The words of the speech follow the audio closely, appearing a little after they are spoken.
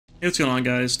Hey, what's going on,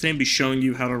 guys? Today I'll be showing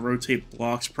you how to rotate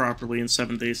blocks properly in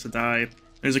 7 Days to Die.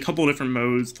 There's a couple of different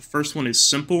modes. The first one is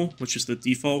simple, which is the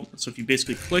default. So if you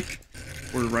basically click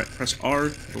or press R,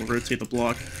 it'll rotate the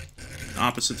block in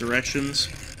opposite directions,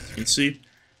 as you can see.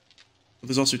 But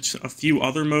there's also a few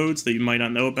other modes that you might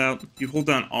not know about. If you hold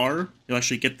down R, you'll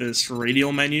actually get this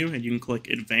radial menu, and you can click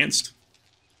Advanced.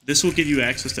 This will give you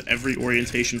access to every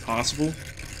orientation possible.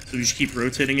 So if you just keep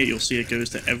rotating it, you'll see it goes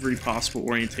to every possible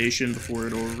orientation before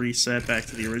it'll reset back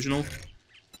to the original.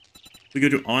 If we go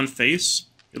to On Face,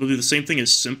 it'll do the same thing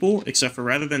as Simple, except for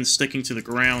rather than sticking to the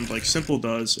ground like Simple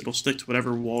does, it'll stick to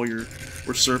whatever wall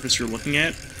or surface you're looking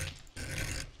at.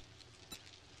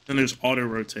 Then there's Auto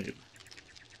Rotate.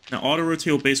 Now Auto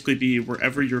Rotate will basically be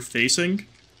wherever you're facing,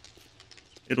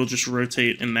 it'll just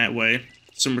rotate in that way,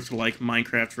 similar to like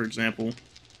Minecraft, for example.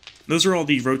 Those are all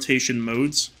the rotation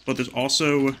modes, but there's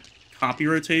also copy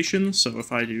rotation. So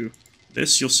if I do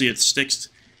this, you'll see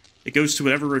it goes to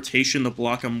whatever rotation the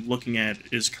block I'm looking at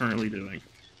is currently doing.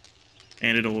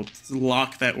 And it'll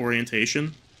lock that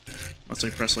orientation. Let's say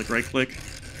press like right click.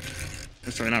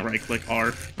 Sorry, not right click,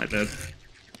 R, my bad.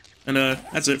 And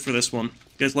that's it for this one.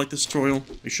 If you guys like this tutorial,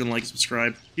 make sure to like and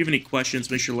subscribe. If you have any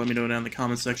questions, make sure to let me know down in the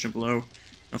comment section below.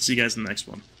 I'll see you guys in the next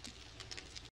one.